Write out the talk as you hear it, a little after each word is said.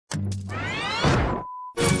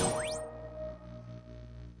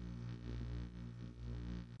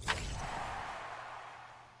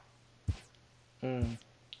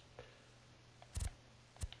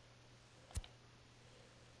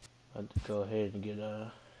go ahead and get a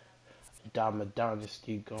Diamond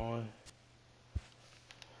Dynasty going.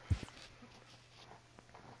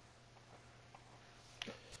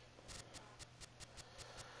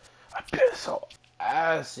 I've been so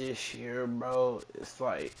ass this year, bro. It's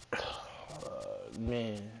like,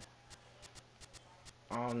 man,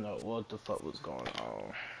 I don't know what the fuck was going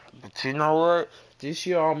on. But you know what? This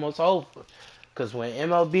year almost over. Cause when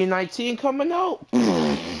MLB 19 coming out,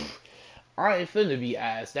 I ain't finna be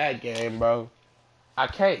ass that game, bro. I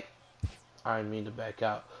can't. I didn't mean to back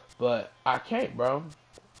out, but I can't, bro.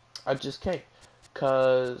 I just can't.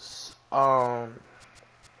 Cause, you know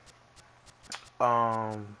what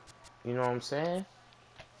I'm saying?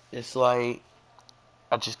 It's like,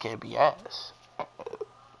 I just can't be ass.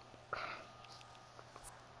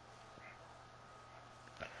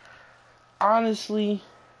 Honestly,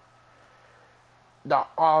 the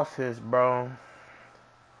offense, bro.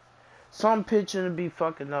 Some pitching to be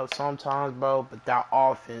fucking up sometimes, bro, but that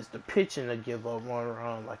offense, the pitching to give up one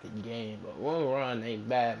run like a game, but one run ain't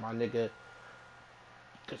bad, my nigga.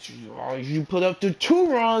 Cause you put up the 2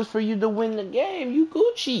 runs for you to win the game, you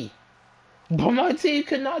Gucci. But my team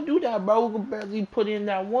could not do that, bro. We could barely put in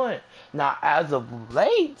that 1. Now, as of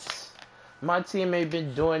late, my team ain't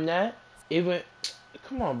been doing that. Even,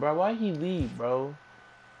 come on, bro, why he leave, bro?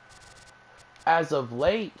 As of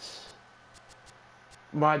late,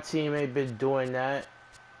 my team ain't been doing that.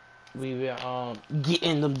 We been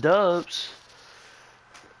getting them dubs.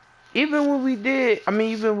 Even when we did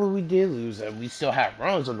lose, we still had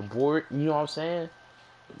runs on the board. You know what I'm saying?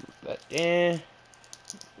 But then,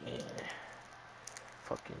 man,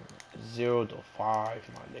 fucking 0-5, my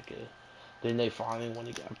nigga. Then they finally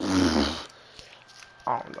want to get.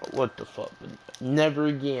 I don't know what the fuck, but never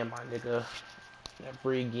again, my nigga.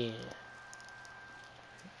 Never again.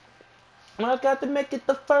 I got to make it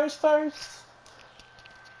the first.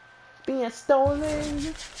 Being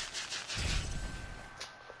stolen.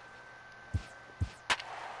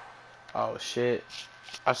 Oh shit.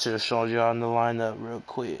 I should have shown y'all in the lineup real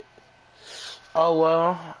quick. Oh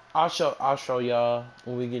well, I'll show y'all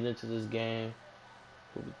when we get into this game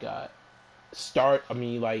what we got.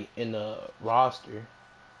 Like in the roster.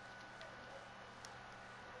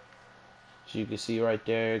 So you can see right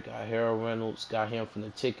there, got Harold Reynolds, got him from the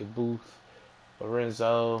ticket booth.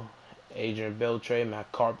 Lorenzo, Adrian Beltre,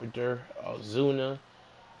 Matt Carpenter, Ozuna,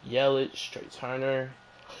 Yelich, Trey Turner,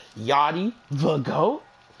 Yachty, the GOAT.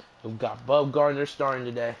 We've got Bub Gardner starting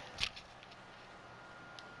today.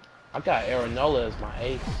 I got Aaronola as my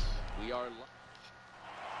ace.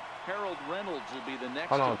 Harold Reynolds will be the next.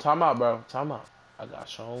 Hold on, time out, bro. Time out. I got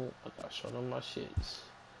show them my shits.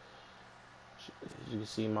 As you can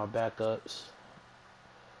see my backups.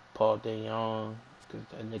 Paul DeYoung, cause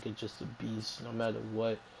that nigga just a beast no matter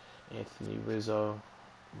what. Anthony Rizzo,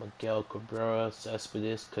 Miguel Cabrera,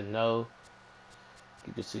 Cespedes, Cano.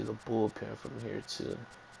 You can see the bullpen from here too.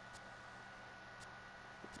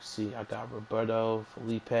 See, I got Roberto,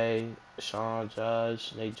 Felipe, Sean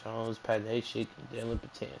Judge, Nate Jones, Pat Nashik, and Dylan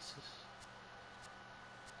Betances.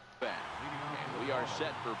 And we are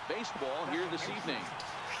set for baseball here this evening.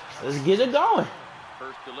 Let's get it going.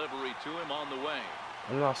 First delivery to him on the way.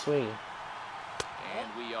 I'm not swinging. And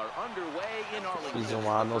we are underway in Arlington. Reason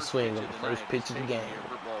why I'm not swinging on the first pitch of the game.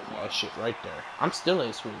 That shit right there. I'm still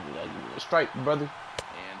ain't swinging. You gotta give me a strike, brother.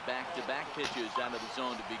 And back-to-back pitches out of the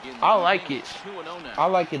zone to begin. I like it. I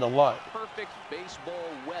like it a lot. Perfect baseball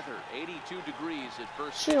weather. 82 degrees at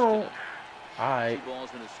first. All right. 2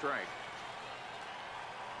 balls and a strike.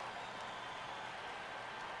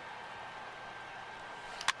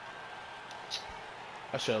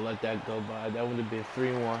 I should have let that go by. That would have been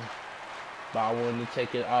 3-1. But I wanted to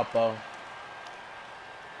take it oppo.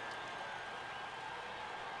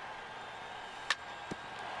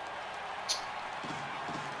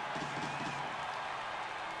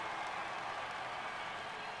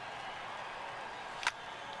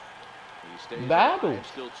 Battle.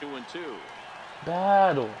 Still 2-2.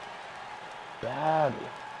 Battle.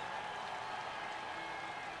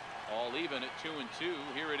 All even at 2-2.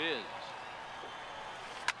 Here it is.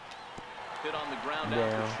 Hit on the ground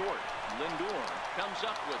after short. Lindor comes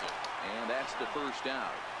up with it, and that's the first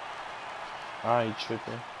out. I ain't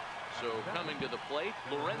tripping. So coming to the plate,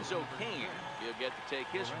 Lorenzo Cain. He'll get to take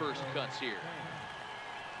his first cuts here.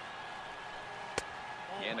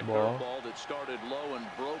 And a curveball that started low and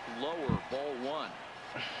broke lower. Ball 1.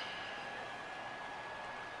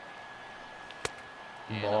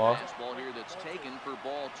 And a fastball here that's taken for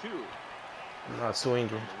ball 2. I'm not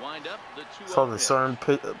swinging. Wind up, the 2-0 It's all the certain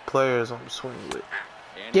players I'm swinging with.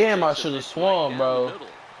 Damn, I should have swung, bro.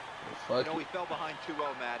 Fuck You know, it. he fell behind 2-0,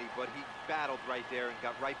 Matty, but he battled right there and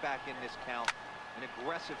got right back in this count. An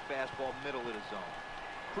aggressive fastball, middle of the zone.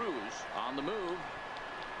 Cruz on the move.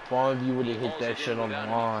 If one of you would have hit that shit on the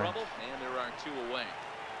line. Trouble, and there are 2 away.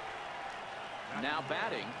 Now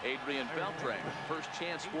batting, Adrian Beltre. First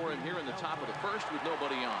chance for him here in the top of the first with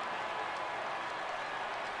nobody on.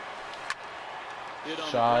 Hit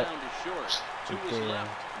on Shot. the ground to short. 2 is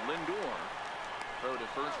left. Lindor throw to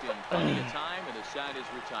first in plenty of time, and the side is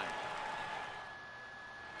retired.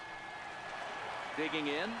 Digging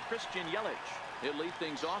in, Christian Yelich. He'll lead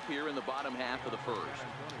things off here in the bottom half of the first.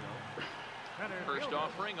 First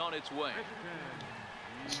offering on its way.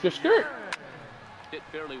 Skirt. Hit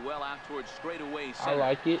fairly well out towards straightaway center. I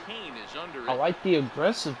like it. Kane is under it. I like the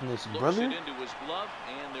aggressiveness, Looks brother. it into his glove,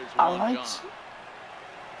 and there's I one like gone. it.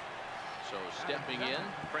 So stepping in,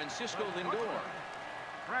 Francisco Lindor.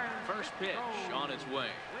 First pitch on its way.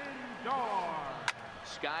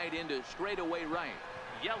 Skied into straightaway right.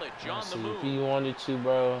 Yelich on the move. If you wanted to,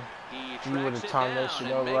 bro, He you would tracks have it timed down that shit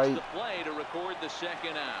and up makes right. the play to record the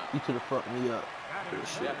second out. You could have fucked me up.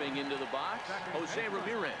 Stepping into the box, Jose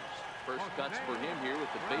Ramirez. First cuts for him here with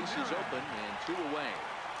the bases open and 2 away.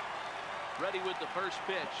 Ready with the first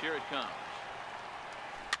pitch. Here it comes.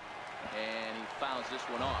 And he fouls this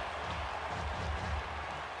one off.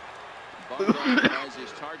 Bumgarner has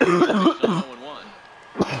his target. 0-1.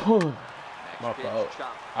 My Next fault. pitch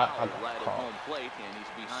chopped I foul got right at caught. home plate, and he's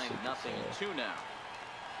behind 0-2 now.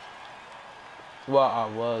 Well, I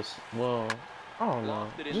was. Well, I don't know.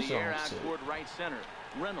 Lofted in Just the air don't out say. toward right center.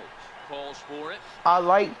 Reynolds calls for it. I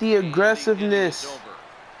like the And the inning is aggressiveness. over.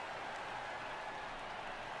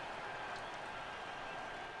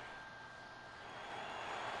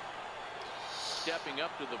 Stepping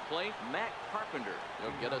up to the plate, Matt Carpenter.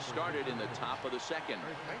 He'll get us started in the top of the second.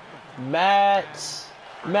 Matt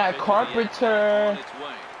Pitch Carpenter. on its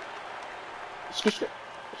way.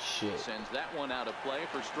 Shit. Sends that one out of play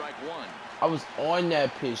for strike 1. I was on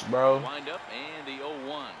that pitch, bro. Wind up and the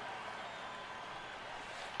 0-1.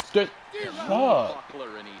 Fuck.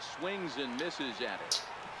 Buckler, and he swings and misses at it.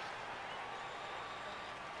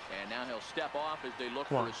 And now he'll step off as they look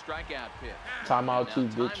for a strikeout pitch. Timeout Now, too, time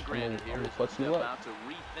bitch. I'm granted here gonna as fuck he'll you step up. out to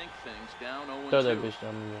rethink things down 0-2. Throw that bitch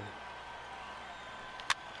down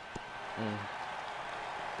again.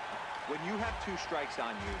 When you have 2 strikes on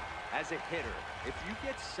you, as a hitter, if you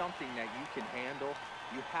get something that you can handle,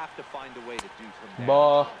 you have to find a way to do some damage.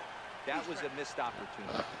 Ball. That was a missed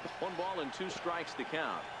opportunity. 1 ball and 2 strikes to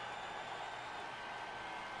count.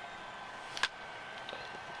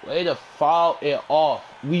 Way to foul it off.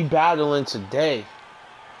 We battling today.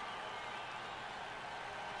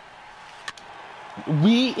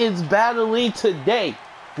 We is battling today.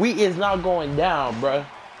 We is not going down, bruh.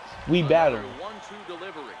 We battling. 1-2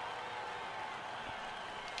 delivery.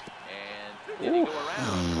 And did he go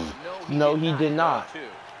around? No, he did not.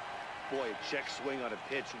 Boy, a check swing on a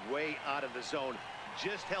pitch way out of the zone.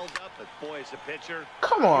 Just held up, but boy, as a pitcher.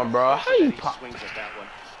 Come on, bro. How you pop? Swings at that one.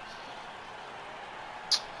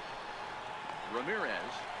 Ramirez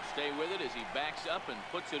stay with it as he backs up and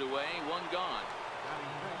puts it away. 1 gone.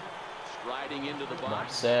 Striding into the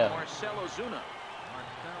box, Marcell Ozuna.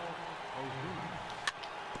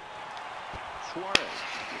 Suarez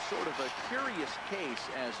is sort of a curious case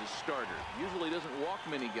as a starter. Usually doesn't walk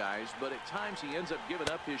many guys, but at times he ends up giving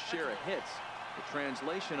up his share of hits. The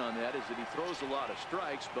translation on that is that he throws a lot of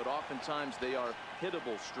strikes, but oftentimes they are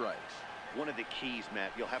hittable strikes. One of the keys,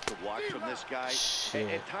 Matt, you'll have to watch from this guy.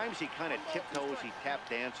 At times he kind of tiptoes, he tap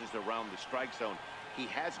dances around the strike zone. He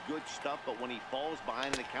has good stuff, but when he falls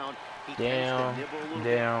behind an account, he tends to nibble a little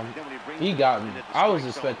bit. Then when brings He it got in me. at the I was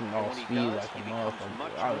strike zone, expecting and all when he speed does, like a he becomes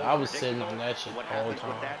much motherfucker. more I was sitting predictable. on that shit What all the happens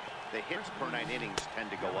with time. that? The hits per 9 innings tend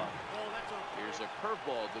to go up. Here's a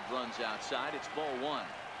curveball that runs outside. It's ball 1.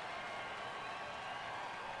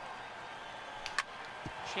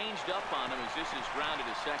 Changed up on him as this is grounded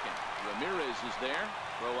to second. Ramirez is there.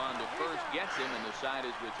 Throw on to first gets him, and the side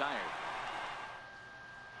is retired.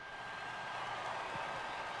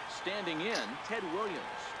 Standing in, Ted Williams.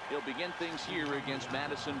 He'll begin things here against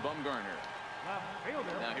Madison Bumgarner.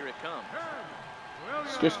 Now here it comes.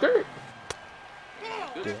 Skirt.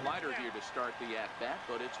 Good slider here to start the at-bat,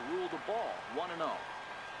 but it's ruled a ball. 1-0.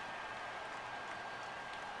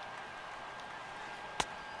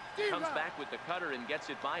 Comes back with the cutter and gets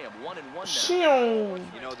it by him. 1-1 now.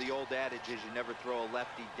 You know, the old adage is you never throw a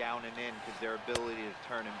lefty down and in because their ability to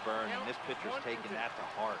turn and burn. And this pitcher's taking that to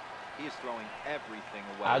heart. He is throwing everything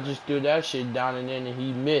away. I just threw that shit down and in and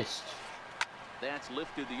he missed. That's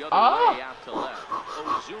lifted the other way out to left.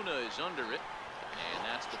 Ozuna is under it. And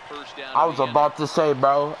that's the first down. I was about to say,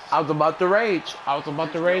 bro. I was about to rage. I was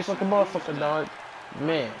about to rage like a motherfucker, dog.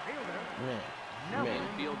 Man.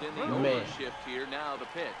 Field in the over shift here. Now the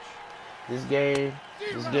pitch. This game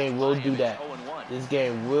will do that. This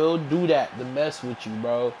game will do that to mess with you,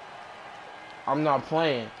 bro. I'm not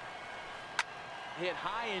playing. Hit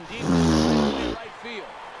high and deep to right field.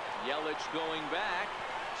 Yelich going back.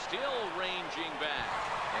 Still ranging back.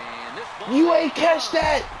 And this ball You ain't catch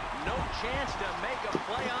that. No chance to make a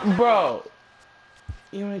play on that. Bro.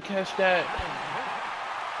 You ain't catch that.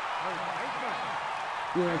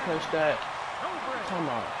 You ain't catch that. Come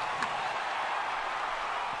on.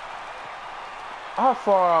 How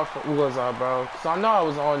far off was I, bro? Because I know I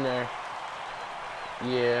was on there.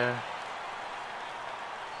 Yeah.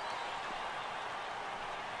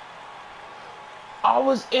 I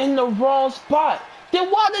was in the wrong spot. Then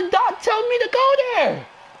why did Doc tell me to go there?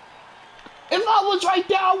 If I was right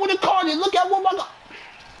there, I would have caught it. Look at what my...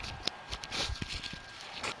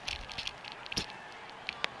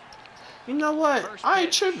 You know what? I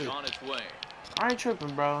ain't tripping. I ain't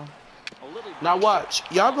tripping, bro. Now watch.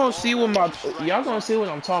 Y'all gonna see what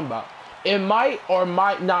I'm talking about. It might or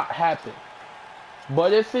might not happen.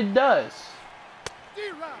 But if it does,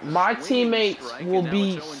 my teammates will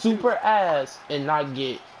be super ass and not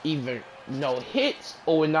get either no hits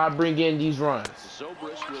or will not bring in these runs.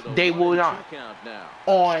 They will not.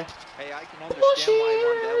 On hey, I can understand why he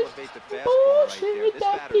wanted to elevate the fastball right there. This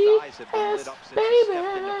batter's eyes have been lit up since he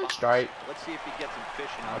stepped in the box. Strike. Let's see if he gets him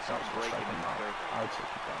fishing on something breaking in the third. I'll take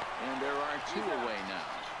it down. And there are two away now.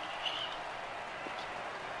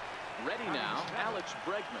 Ready now, Alex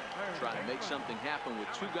Bregman trying to make something happen with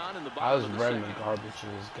two gone in the bottom of the second. Bregman garbage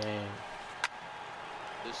in this game.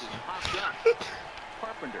 This is popped up.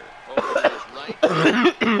 Carpenter over to his right.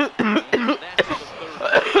 And that's the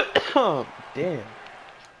third. Oh, damn.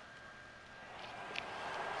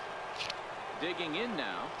 Digging in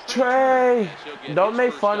now. Trey, don't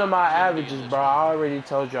make fun of my averages, bro. I already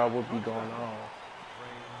told y'all what be going on.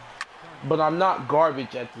 But I'm not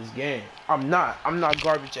garbage at this game. I'm not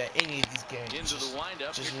garbage at any of these games. Into the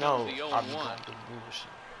windup. Just know I'm going to bullshit.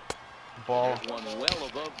 Ball. One well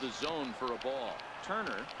above the zone for a ball.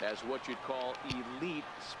 Turner has what you'd call elite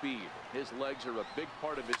speed. His legs are a big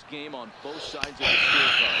part of his game on both sides of the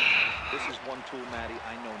scorecard. This is one tool, Matty,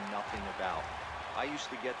 I know nothing about. I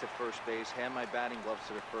used to get to first base, hand my batting gloves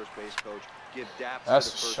to the first base coach, give daps to the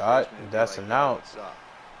first baseman. That's a shot. That's an out.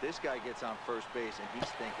 This guy gets on first base and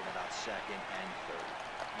he's thinking about second and third.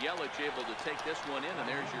 Yelich able to take this one in, and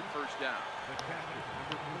there's your first down.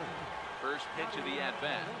 First pitch of the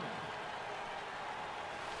at-bat.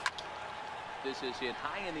 This is hit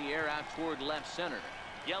high in the air out toward left center.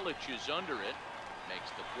 Yelich is under it,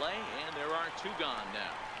 makes the play, and there are two gone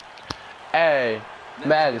now. Hey,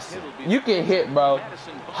 Madison, you can hit, bro.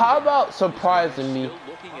 How about surprising me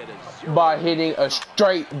by hitting a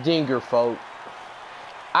straight dinger, folks?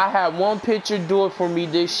 I had one pitcher do it for me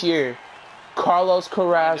this year, Carlos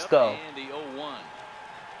Carrasco.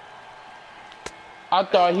 I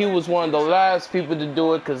thought he was one of the last people to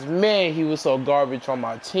do it because, man, he was so garbage on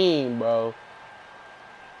my team, bro.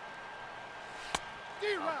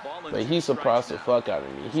 But he surprised the fuck out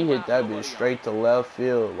of me. He hit that bitch straight to left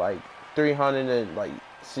field, like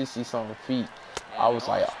 360-something feet. I was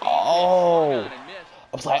like, oh. I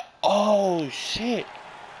was like, oh, shit.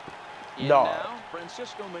 No.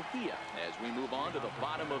 Francisco Mejia as we move on to the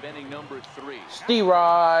bottom of inning number 3.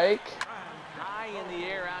 Strike. High in the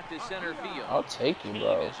air out to center field. I'll take it,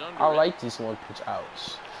 bro. I like these one pitch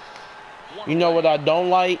outs. You know what I don't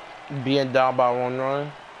like? Being down by 1 run.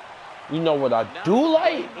 You know what I do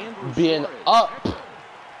like? Being up.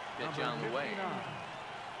 Pitch on the way.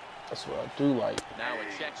 That's what I do like. Now a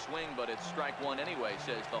check swing, but it's strike 1 anyway,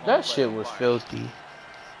 says the home that shit was filthy.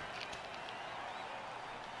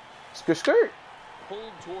 Skirt, skirt.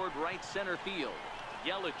 Pulled toward right center field.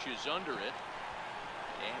 Yelich is under it.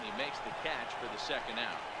 And he makes the catch for the second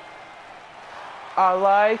out. I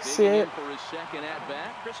like it. For his second at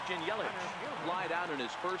bat, Christian Yelich flied out in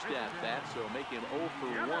his first at bat, so make him 0 for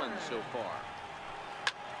 1 so far.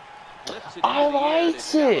 Lifts it I like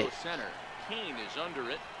it. Center. Kane is under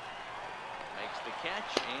it. Makes the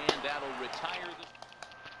catch, and that'll retire the.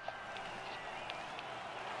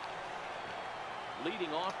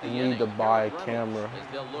 Leading off the I need to buy a camera as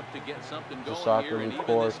they'll look to get something going so I here can and record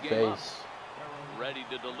even this game face. up. Ready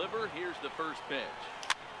to deliver. Here's the first pitch.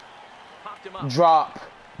 Popped him up. Drop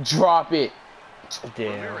it.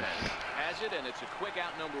 Damn. Has it, and it's a quick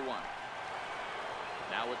out number 1.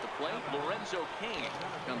 Now at the plate, Lorenzo Kane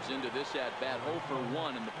comes into this at bat 0 for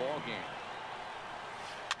 1 in the ball game.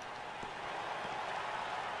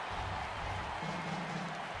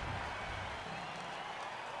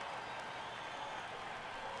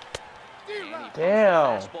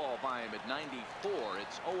 Damn. Fastball by him at 94.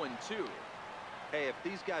 It's 0-2. Hey, if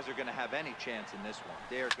these guys are going to have any chance in this one,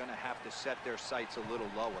 they're going to have to set their sights a little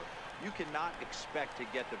lower. You cannot expect to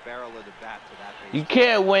get the barrel of the bat to that base. You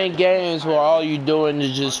can't win games where all you're doing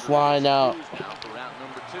is just flying out. Now for route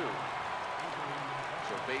number 2.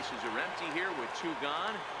 So bases are empty here with 2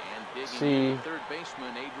 gone, and digging in third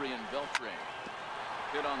baseman Adrian Beltre.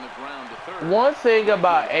 Hit on the ground to third. One thing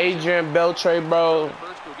about Adrian Beltre, bro,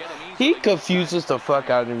 he confuses the fuck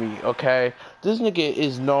out of me, okay? This nigga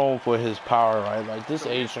is known for his power, right? Like, this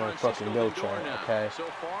Adrian fucking Beltre, okay?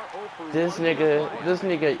 This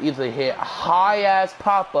nigga either hit high-ass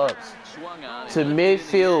pop-ups to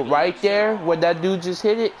midfield right there, where that dude just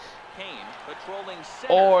hit it,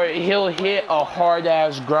 or he'll hit a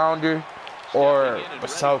hard-ass grounder, or a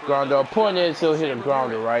south grounder, or point it, he'll hit a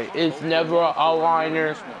grounder, right? It's never a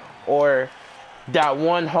liner or that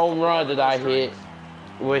one home run that I hit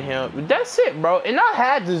with him. That's it, bro. And I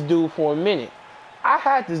had this dude for a minute. I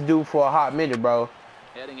had this dude for a hot minute, bro.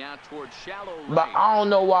 Heading out towards shallow right. But I don't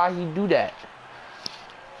know why he do that.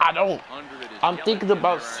 I don't. I'm thinking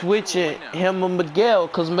about switching him and Miguel,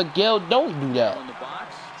 because Miguel don't do that.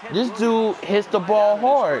 This dude hits the ball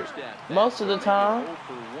hard most of the time.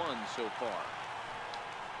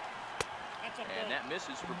 And that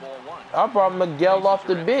misses for ball 1. I brought Miguel off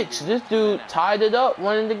the bench. This dude tied it up,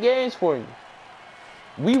 winning the games for me.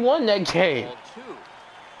 We won that game.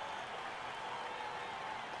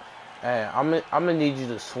 Hey, I'm gonna need you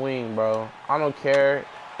to swing, bro. I don't care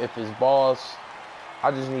if it's balls.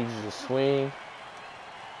 I just need you to swing.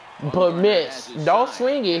 But miss. Don't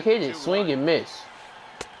swing it, hit it. Swing and miss.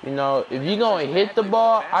 You know, if you're gonna hit the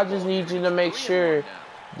ball, I just need you to make sure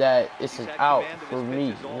that it's an out for me.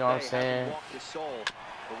 You know what I'm saying?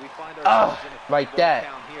 Like that.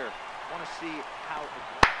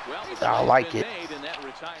 I like it.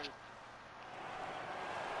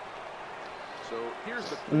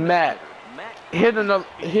 Matt, hit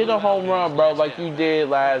a home run, bro, like you did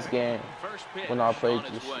last game when I played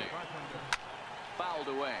this shit. Fouled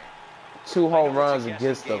away. 2 home runs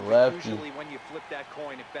against the lefty. Usually when you flip that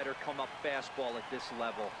coin, it better come up fastball at this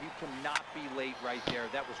level. You cannot be late right there.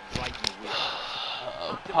 That was right in the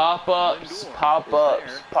wheel. Pop-ups,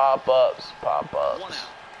 pop-ups, pop-ups, pop-ups.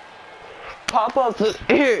 Pop-ups.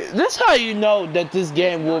 Here, this is how you know that this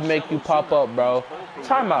game will make you pop up, bro.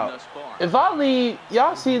 Timeout. If I leave,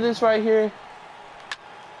 y'all see this right here?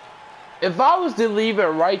 If I was to leave it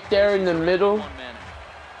right there in the middle,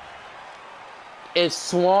 it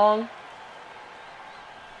swung,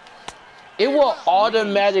 it will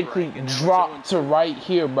automatically drop to right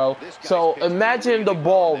here, bro. So imagine the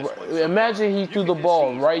ball, imagine he threw the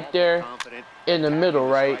ball right there in the middle,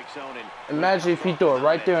 right? Imagine if he threw it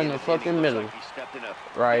right there in the fucking middle,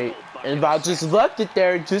 right? And if I just left it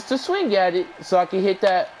there just to swing at it so I can hit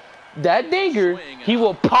that dinger, he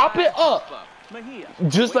will pop it up.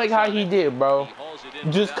 Just like how he did, bro.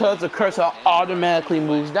 Just because the cursor automatically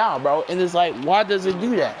moves down, bro. And it's like, why does it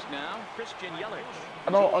do that?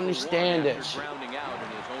 I don't understand that shit.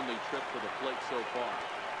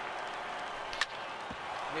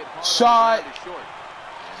 Shot.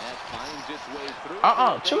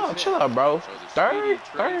 Chill out, bro. Third,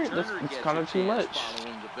 that's kind of too much.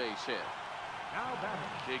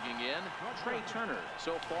 Digging in, Trey Turner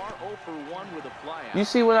so far 0 for 1 with a flyout. You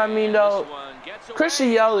see what I mean, though? Christian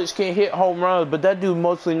Yelich can hit home runs, but that dude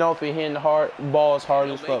mostly known for hitting hard balls hard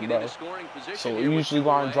as fuck, bro. So he usually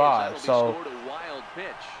line drive. So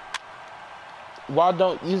why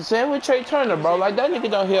don't you say with Trey Turner, bro? Like, that nigga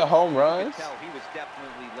don't hit home runs.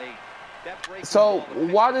 So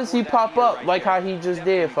why does he pop up like how he just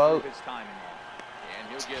did, folks? And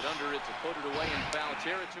he'll get under it to put it away in foul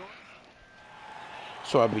territory.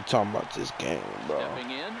 So I be talking about this game, bro.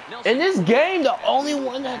 In this game, the only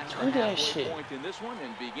one that do that shit.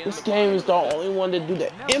 This game is the only one that do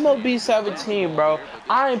that. MLB 17, bro.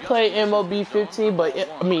 I ain't played MLB 15, but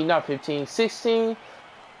I mean not 15, 16.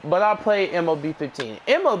 But I played MLB 15.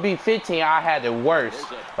 MLB 15, I had it worse.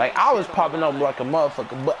 Like, I was popping up like a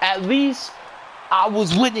motherfucker. But at least I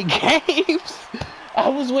was winning games. I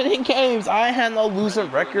was winning games. I ain't had no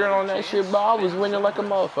losing record on that shit, bro. I was winning like a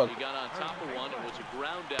motherfucker.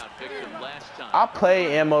 I played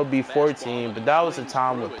MLB 14, but that was a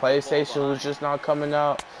time when PlayStation was just not coming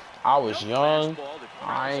out. I was young.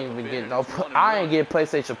 I ain't even get no. I ain't get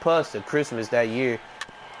PlayStation Plus till Christmas that year.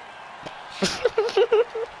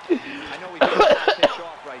 I know he did not pitch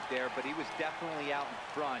off right there, but he was definitely out in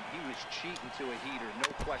front. He was cheating to a heater, no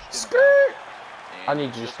question about it. I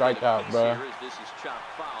need you to strike out, bro.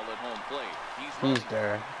 He's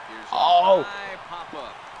there. Oh!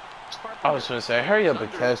 I was gonna say, hurry up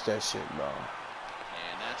and catch that shit, bro.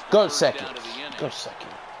 Go second. Go second.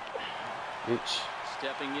 Bitch.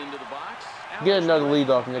 Stepping into the box. Get another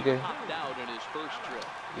leadoff, nigga.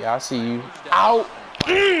 Yeah, I see you. Out.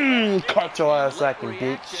 Caught your ass second,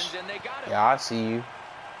 bitch. Yeah, I see you.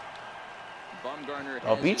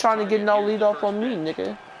 Don't be trying to get no leadoff on me, nigga.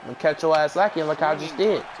 I'm gonna catch your ass lacking like I just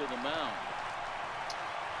did.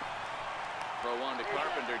 Throw on to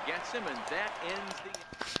Carpenter, gets him, and that ends the...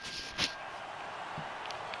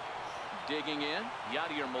 Digging in,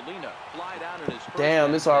 Yadier Molina fly down in his first.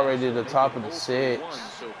 Damn, it's already the top of the sixth.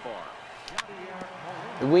 So far.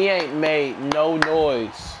 We ain't made no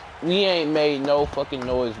noise. We ain't made no fucking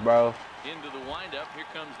noise, bro. Into the windup, here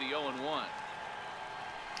comes the 0-1.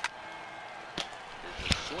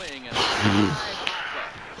 Swing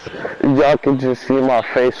and y'all can just see my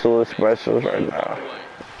facial expressions right now.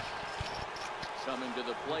 Coming to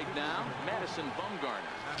the plate now, Madison Bumgarner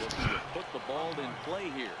looking to put the ball in play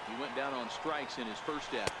here. He went down on strikes in his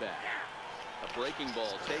first at bat. A breaking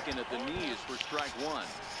ball taken at the knees for strike one.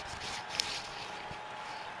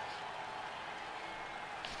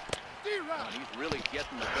 He's really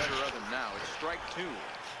getting the better of him now. It's strike two.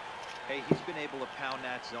 Hey, he's been able to pound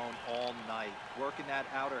that zone all night, working that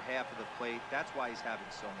outer half of the plate. That's why he's having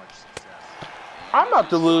so much success. I'm about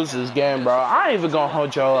to lose this game, bro. I ain't even gonna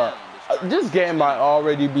hold y'all up. This game might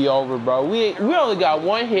already be over, bro. We only got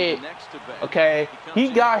one hit. Okay, he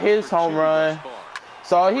got his home run.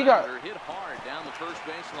 So all he got.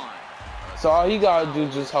 So all he gotta do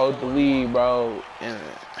just hold the lead, bro. And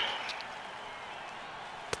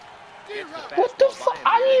what the fuck?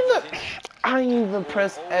 I didn't even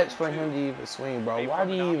press X for him to even swing, bro. Why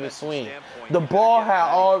did he even swing? The ball had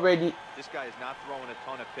already. This guy is not throwing a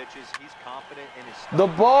ton of pitches. He's confident in his stuff. The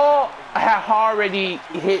ball had already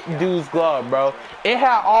hit dude's glove, bro. It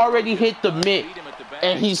had already hit the mitt,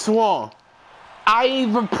 and he swung. I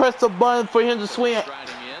even pressed a button for him to swing.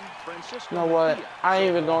 You know what? I ain't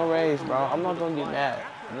even gonna raise, bro. I'm not gonna get mad.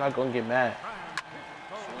 I'm not gonna get mad.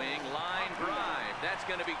 Swing, line, drive. That's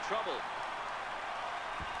gonna be trouble.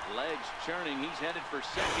 Legs churning. He's headed for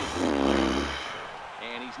second.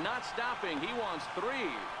 And he's not stopping. He wants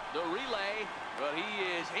three. The relay, but he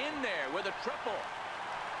is in there with a triple.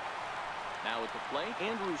 Now at the plate,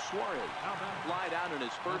 Andrew Suarez. Fly down in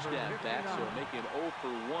his first at bat, so make him 0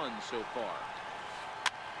 for 1 so far.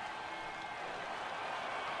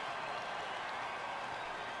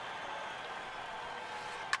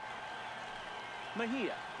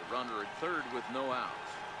 Mejia, the runner at third with no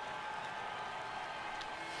outs.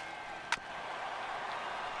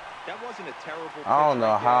 That wasn't a terrible pitch. I don't know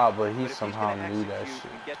right how, there, but he somehow knew that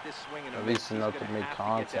shit. At least enough to make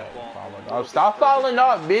contact. Stop falling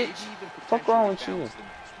up, bitch. What's wrong with you?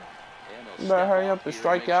 You better hurry up and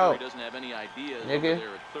strike out, nigga.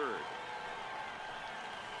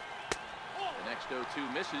 The next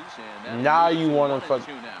 0-2 misses, and now you want to fuck.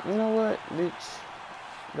 You know what, bitch?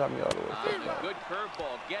 Got me all the way fucked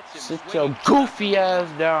up. Sit your goofy ass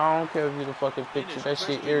down. I don't care if you're the fucking picture. That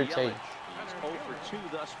shit irritating. He's 0 for 2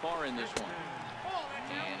 thus far in this one.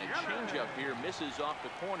 And a changeup here misses off the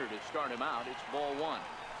corner to start him out. It's ball one.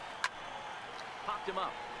 Popped him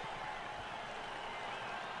up.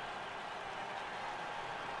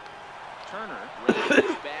 Turner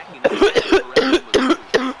raises back and he's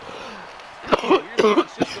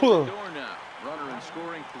door now. Runner in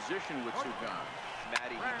scoring position with Sugan.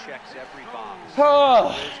 Matty, he checks every box.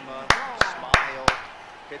 Charisma, smile,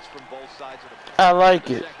 hits from both sides of the plate. I like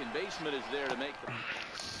it. Second baseman is there to make them.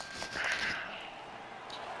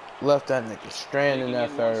 Left that nigga stranded in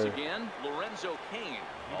that third. Again, Lorenzo Cain.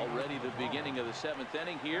 Already the beginning of the 7th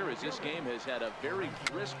inning here, as this game has had a very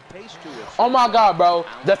brisk pace to it. Oh my God, bro,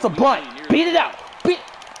 that's a bunt. Beat it out. Beat.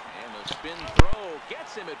 And the spin throw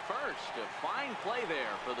gets him at first. A fine play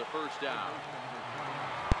there for the first down.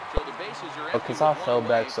 So the bases are empty. Because I fell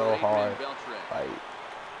back so hard. Like,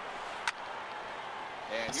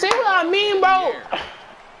 see what I mean, bro?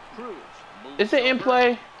 Is it in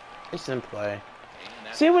play? It's in play.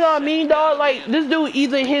 See what I mean, dog? Like, this dude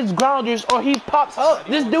either hits grounders or he pops up.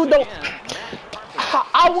 This dude don't.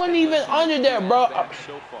 I wasn't even under there, bro. I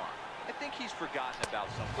think he's forgotten about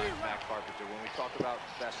sometimes Matt Carpenter. When we talk about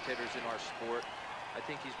best hitters in our sport, I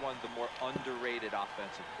think he's one of the more underrated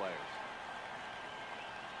offensive players.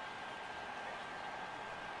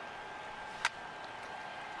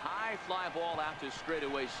 High fly ball out to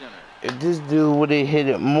straightaway center. If this dude would have hit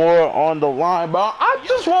it more on the line, bro, I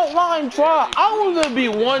just want line drive. I don't even be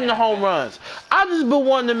wanting home runs. I just been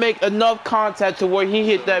wanting to make enough contact to where he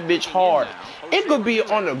hit that bitch hard. It could be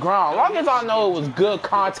on the ground. Long as I know it was good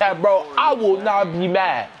contact, bro, I will not be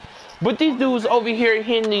mad. But these dudes over here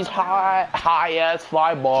hitting these high ass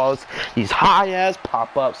fly balls, these high ass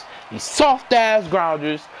pop ups, these soft ass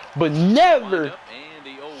grounders, but never,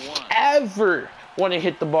 ever want to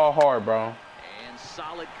hit the ball hard, bro. And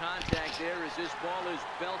solid contact there as this ball is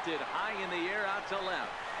belted high in the air out to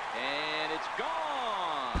left. And it's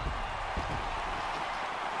gone.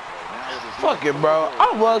 Fuck it, bro.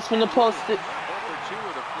 I was from the post it.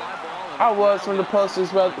 I was from the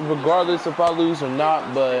posters, regardless if I lose or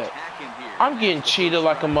not, but I'm getting cheated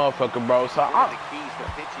like a motherfucker, bro. So I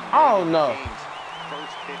don't know.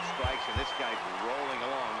 First pitch strikes, and this guy's rolling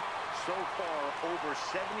along. So far, over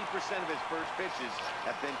 70% of his first pitches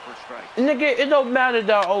have been for strikes. Nigga, it don't matter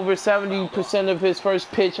that over 70% of his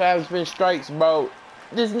first pitch has been strikes, bro.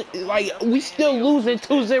 This, like, we still losing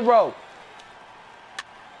 2-0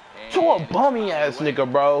 to a bummy ass nigga,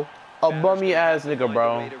 bro. A bummy ass nigga,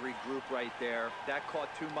 bro. Right there. That caught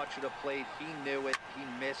too much of the plate. He knew it. He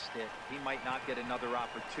missed it. He might not get another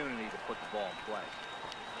opportunity to put the ball in play.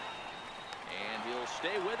 And he'll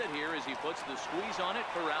stay with it here as he puts the squeeze on it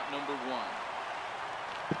for out number 1.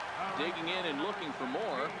 Digging in and looking for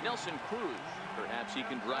more, Nelson Cruz. Perhaps he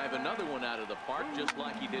can drive another one out of the park just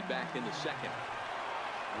like he did back in the second.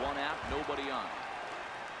 1 out, nobody on.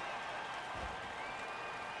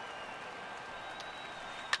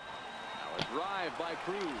 A drive by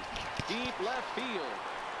Cruz, deep left field.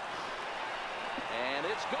 And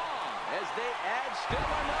it's gone as they add still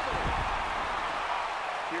another.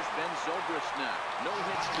 Here's Ben Zobrist now. No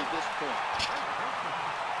hits to this point.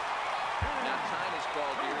 Now time is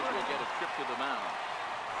called here as we'll get a trip to the mound.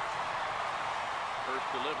 First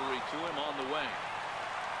delivery to him on the way.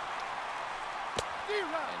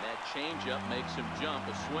 And that changeup makes him jump,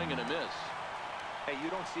 a swing and a miss. Hey,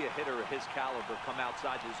 you don't see a hitter of his caliber come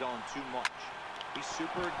outside the zone too much. He's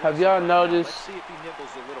super aggressive. Have y'all noticed Let's see if he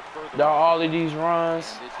nibbles a little further that all of these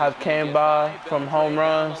runs have came by from home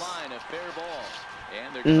runs?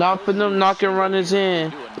 Not for them knocking runners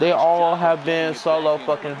in. They all have been solo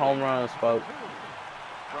fucking home runs, folks.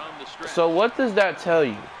 So what does that tell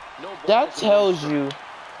you? That tells you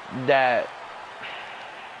that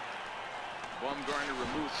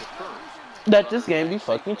this game be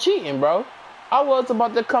fucking cheating, bro. I was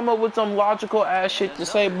about to come up with some logical ass shit to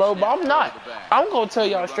say, bro, but I'm not. I'm gonna tell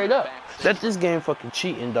y'all straight up that this game fucking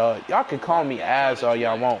cheating, dog. Y'all can call me ass all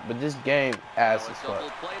y'all want, but this game ass as fuck.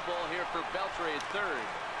 Play ball here for Beltre at third.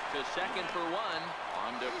 To second for 1.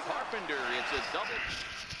 On to Carpenter. It's a double.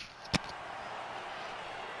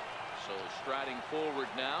 So striding forward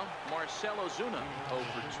now, Marcell Ozuna. 0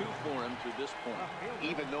 for 2 for him to this point.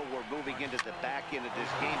 Even though we're moving into the back end of this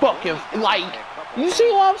game, Fucking, like, you see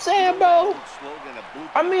what I'm saying, bro?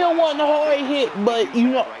 I mean, I wasn't a hard hit, but, you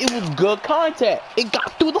know, it was good contact. It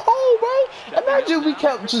got through the hole, bro. Imagine we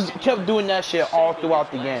kept doing that shit all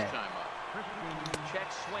throughout the game.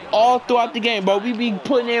 All throughout the game, bro. We be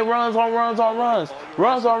putting in runs on runs on runs.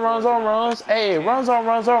 Runs on runs on runs. Hey, runs on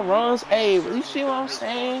runs on runs. Hey, you see what I'm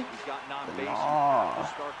saying? Nah.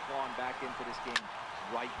 Start clawing back into this game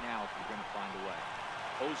right now if you're going to find a way.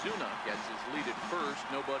 Ozuna gets his lead at first,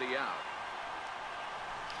 nobody out.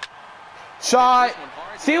 Shot.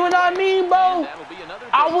 See what I mean, bro?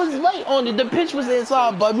 I was late on it. The pitch was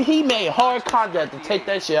inside, but he made hard contact to take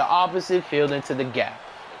that shit opposite field into the gap.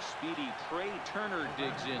 Speedy Trey Turner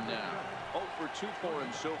digs in now. 0 for 2 for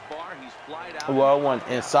him so far. He's flied out. Well, I went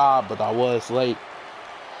inside, but I was late.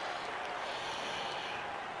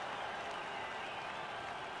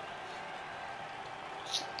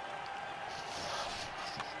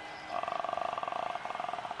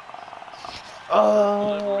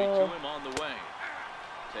 Delivery to him on the way.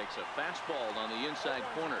 Takes a fastball on the inside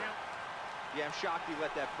corner. Yeah, I'm shocked he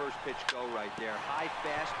let that first pitch go right there. High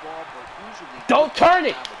fastball, but usually don't turn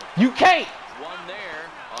it. You can't. One there.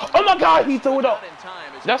 Oh my God, he threw it up.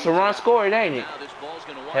 That's a run scored, ain't it?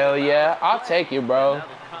 Hell yeah, I'll take it, bro.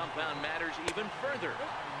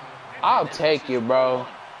 I'll take it, bro.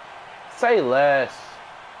 Say less.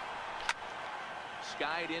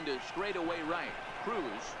 Skied into straightaway right.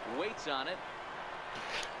 Cruz waits on it.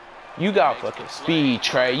 You got fucking speed,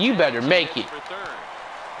 Trey. You better make it.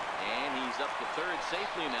 And he's up to third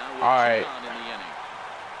safely now. All right.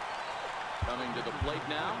 Coming to the plate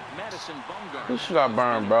now, Madison Bumgarner. Who should I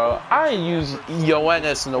burn, bro? I ain't used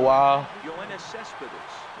Yoenis in a while. Yoenis Cespedes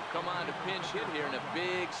will come on to pinch hit here in a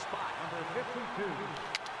big spot. Number 52.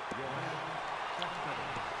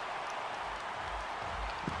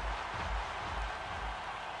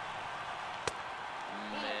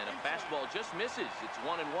 And a fastball just misses. It's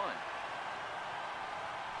 1-1.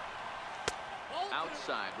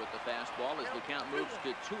 Outside with the fastball as the count moves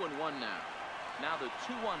to 2-1 now. Now the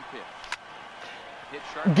 2-1 pitch.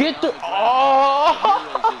 Get the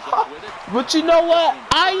But you know what?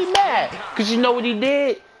 I ain't mad. Cause you know what he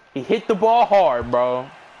did? He hit the ball hard, bro.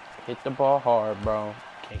 Hit the ball hard, bro.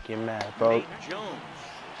 Can't get mad, bro. Nate Jones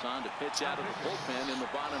is on to pitch out of the bullpen in the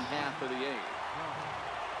bottom half of the eighth.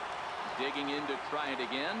 Digging in to try it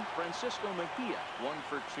again, Francisco Mejia, 1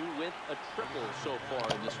 for 2 with a triple so far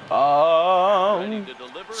in this one. Ready to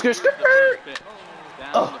deliver.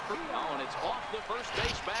 And it's off the first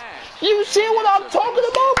base bag. You see what I'm talking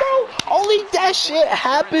about, bro? Only that shit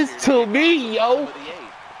happens to me, yo.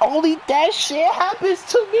 Only that shit happens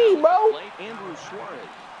to me, bro. Andrew Suarez,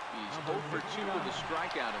 he's 0 for 2 with a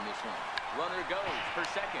strikeout in this one. Runner goes for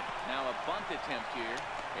second. Now a bunt attempt here.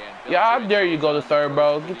 And yeah, I dare you go to third,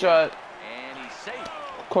 bro. Get your. And he's safe.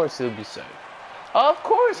 Of course he'll be safe. Of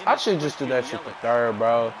course, I should just do that shit to third,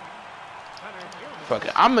 bro. Fuck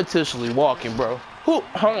it, I'm officially walking, bro. Hold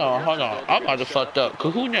on. I'm about to fucked up.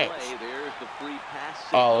 Cause who next?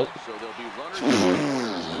 Oh. So there'll be runners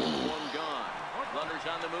one gone. Runners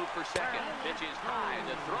on the move for second. Pitch is high.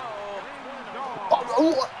 The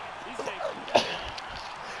throw.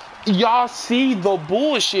 Y'all see the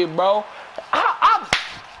bullshit, bro.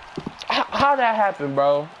 How that happen,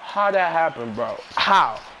 bro? How that happen, bro?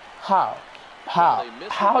 How? Well,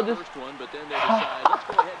 how the first one, but then they decide, let's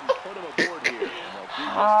go ahead and put him aboard here.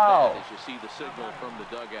 How? As you see the signal from the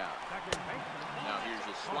dugout. Now here's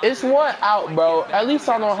it's one out, bro. At least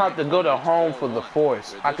I don't have to go to home for the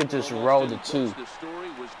force. I could just roll the 2. The story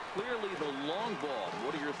was clearly the long ball.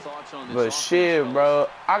 What are your thoughts on this? But shit, bro,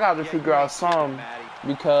 I got to figure out something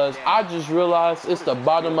because I just realized it's the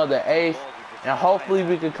bottom of the 8th, and hopefully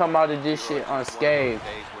we can come out of this shit unscathed.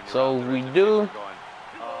 So if we do,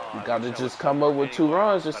 we got to just come up with 2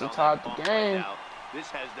 runs just to tie up the game. This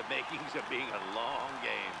has the makings of being a long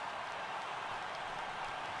game.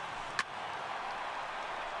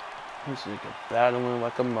 This nigga battling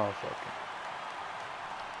like a motherfucker.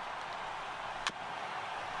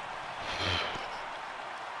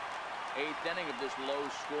 Eighth inning of this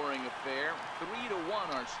low-scoring affair.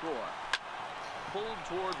 3-1 our score. Pulled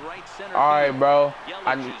toward right center. All right, bro.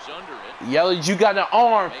 Yelich, you got an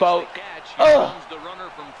arm, folks. Oh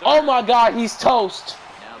my God, he's toast.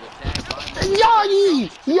 Yachty!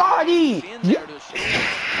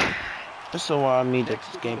 That's why I mean that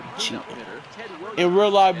this game be cheating. In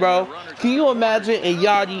real life, bro, can you imagine if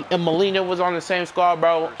Yachty and Molina was on the same squad,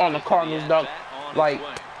 bro, on the Cardinals, dog? Like,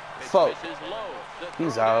 fuck.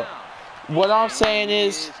 He's out. What I'm saying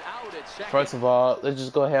is, first of all, let's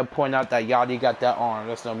just go ahead and point out that Yachty got that arm.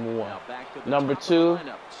 That's number 1. Number 2,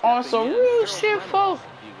 on some real shit, folks,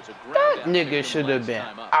 that nigga should have been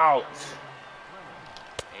out.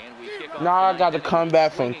 Now I got to come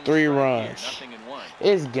back from 3 runs.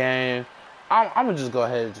 It's game. I'm gonna just go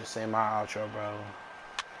ahead and just say my outro, bro.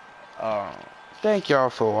 Thank y'all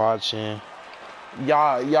for watching.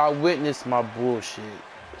 Y'all witnessed my bullshit.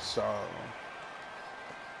 So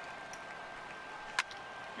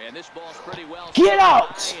and this ball's pretty well get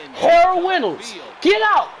out, Harold Reynolds. Get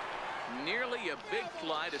out. Nearly a big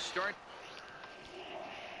fly to start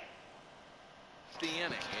the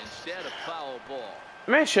inning instead of foul ball.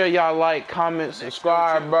 Make sure y'all like, comment,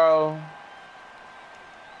 subscribe, bro.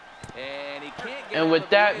 And with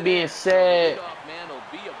that being said,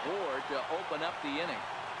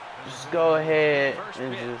 just go ahead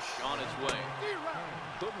and just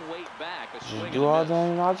do all that,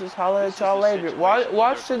 and I'll just holler at y'all later.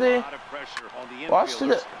 Watch to the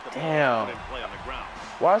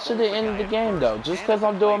end of the game, though. Just because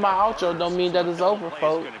I'm doing my outro don't mean that it's over,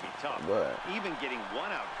 folks. But even getting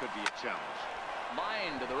 1 out could be a challenge.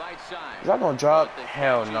 Line to the right side. Is that gonna drop?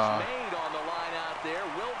 Hell no. Nah. Made on the line out there.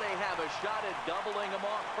 Will they have a shot at doubling them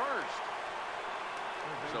off first?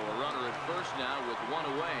 So a runner at first now with 1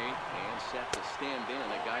 away and set to stand in.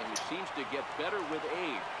 A guy who seems to get better with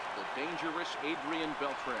age, the dangerous Adrian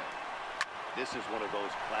Beltre. This is one of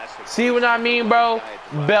those classic. See what I mean, bro?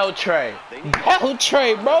 Beltre,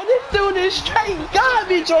 bro. This dude is straight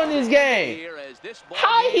garbage on this game.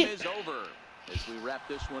 How he? As we wrap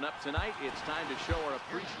this one up tonight, it's time to show our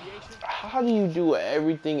appreciation. How do you do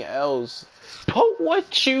everything else? Put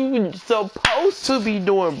what you supposed to be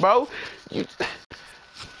doing, bro.